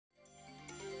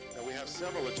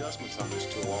several adjustments on this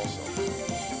tool also.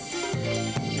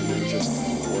 And then just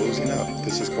closing up.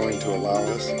 This is going to allow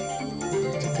us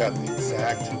to cut the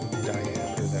exact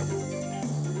diameter that we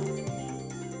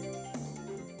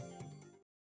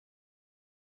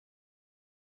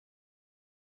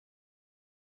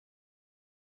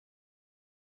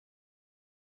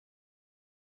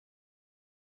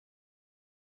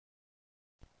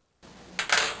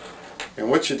And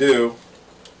what you do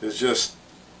is just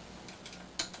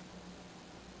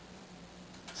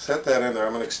set that in there.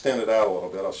 I'm going to extend it out a little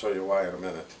bit. I'll show you why in a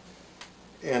minute.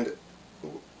 And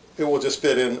it will just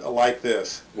fit in like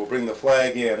this. We'll bring the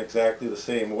flag in exactly the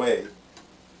same way.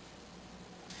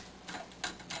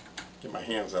 Get my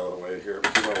hands out of the way here,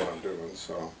 but you know what I'm doing.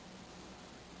 So,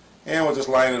 and we'll just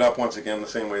line it up once again the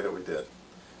same way that we did.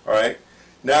 Alright,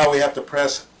 now we have to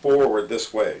press forward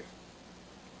this way.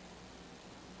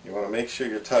 You want to make sure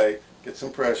you're tight, get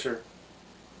some pressure,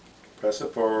 press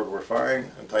it forward, we're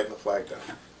fine, and tighten the flag down.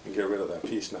 And get rid of that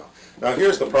piece now. Now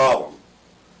here's the problem.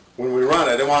 When we run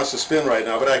it, it wants to spin right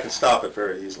now, but I can stop it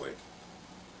very easily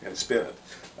and spin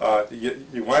it.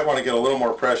 You might want to get a little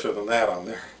more pressure than that on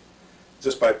there,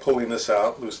 just by pulling this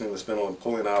out, loosening the spindle and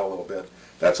pulling out a little bit.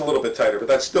 That's a little bit tighter, but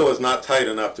that still is not tight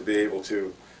enough to be able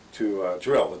to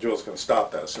drill. The drill is going to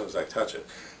stop that as soon as I touch it.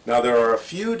 Now there are a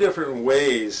few different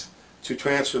ways to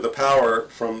transfer the power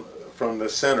from the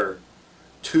center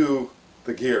to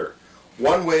the gear.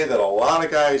 One way that a lot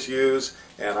of guys use,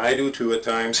 and I do too at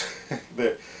times,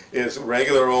 is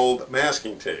regular old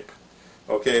masking tape.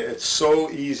 Okay, it's so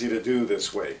easy to do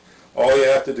this way. All you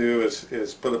have to do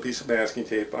is put a piece of masking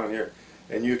tape on here,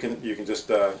 and you can just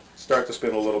start to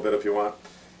spin a little bit if you want,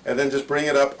 and then just bring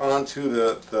it up onto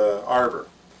the arbor.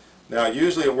 Now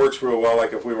usually it works real well,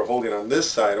 like if we were holding on this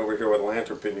side over here where the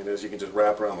lantern pinion is, you can just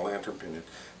wrap around the lantern pinion.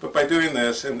 But by doing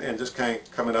this and just kind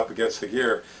of coming up against the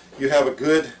gear, you have a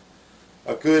good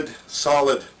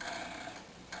solid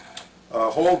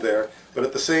hold there, but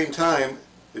at the same time,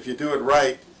 if you do it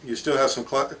right, you still have some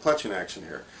clutching action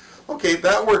here. Okay,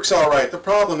 that works all right. The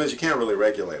problem is you can't really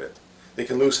regulate it. It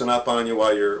can loosen up on you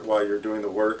while you're doing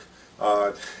the work.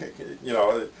 You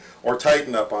know, or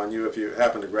tighten up on you if you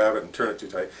happen to grab it and turn it too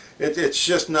tight. It's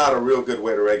just not a real good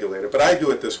way to regulate it, but I do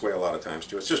it this way a lot of times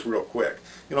too. It's just real quick.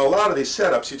 You know, a lot of these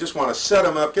setups, you just want to set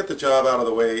them up, get the job out of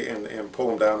the way, and pull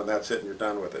them down, and that's it, and you're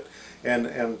done with it.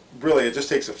 And really, it just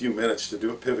takes a few minutes to do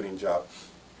a pivoting job.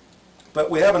 But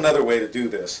we have another way to do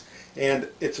this, and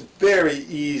it's very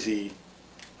easy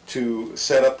to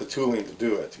set up the tooling to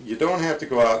do it. You don't have to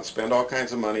go out and spend all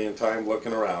kinds of money and time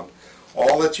looking around.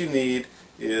 All that you need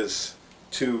is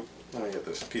to, let me get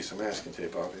this piece of masking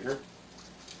tape out of here,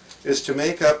 is to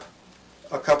make up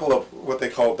a couple of what they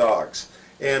call dogs.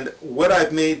 And what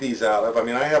I've made these out of, I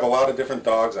mean, I have a lot of different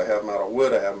dogs. I have them out of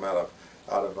wood, I have them out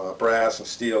of brass and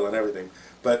steel and everything.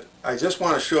 But I just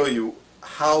want to show you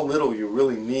how little you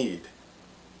really need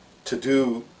to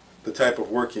do the type of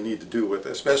work you need to do with,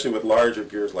 especially with larger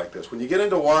gears like this. When you get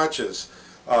into watches,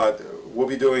 we'll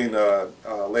be doing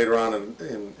later on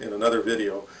in another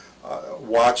video,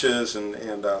 watches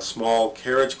and small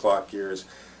carriage clock gears.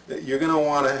 You're going to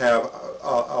want to have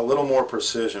a little more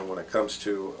precision when it comes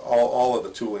to all of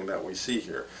the tooling that we see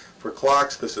here. For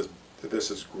clocks, this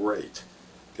is great.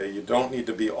 Okay, you don't need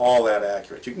to be all that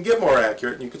accurate. You can get more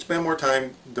accurate, and you can spend more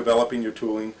time developing your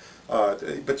tooling,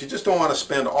 but you just don't want to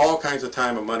spend all kinds of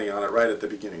time and money on it right at the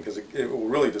beginning, because it will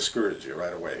really discourage you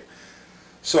right away.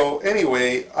 So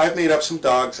anyway, I've made up some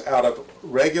dogs out of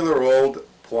regular old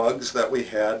plugs that we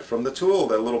had from the tool,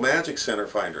 the little magic center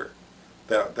finder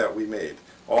that we made.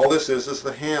 All this is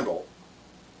the handle,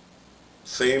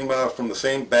 same from the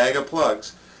same bag of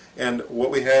plugs, and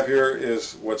what we have here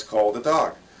is what's called a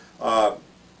dog.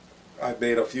 I've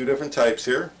made a few different types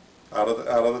here out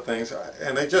of the things,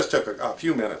 and they just took a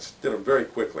few minutes. Did them very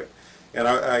quickly, and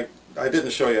I didn't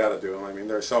show you how to do them. I mean,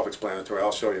 they're self-explanatory.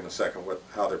 I'll show you in a second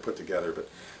how they're put together, but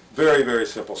very, very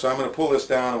simple. So I'm going to pull this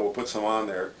down and we'll put some on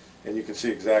there, and you can see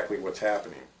exactly what's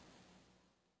happening.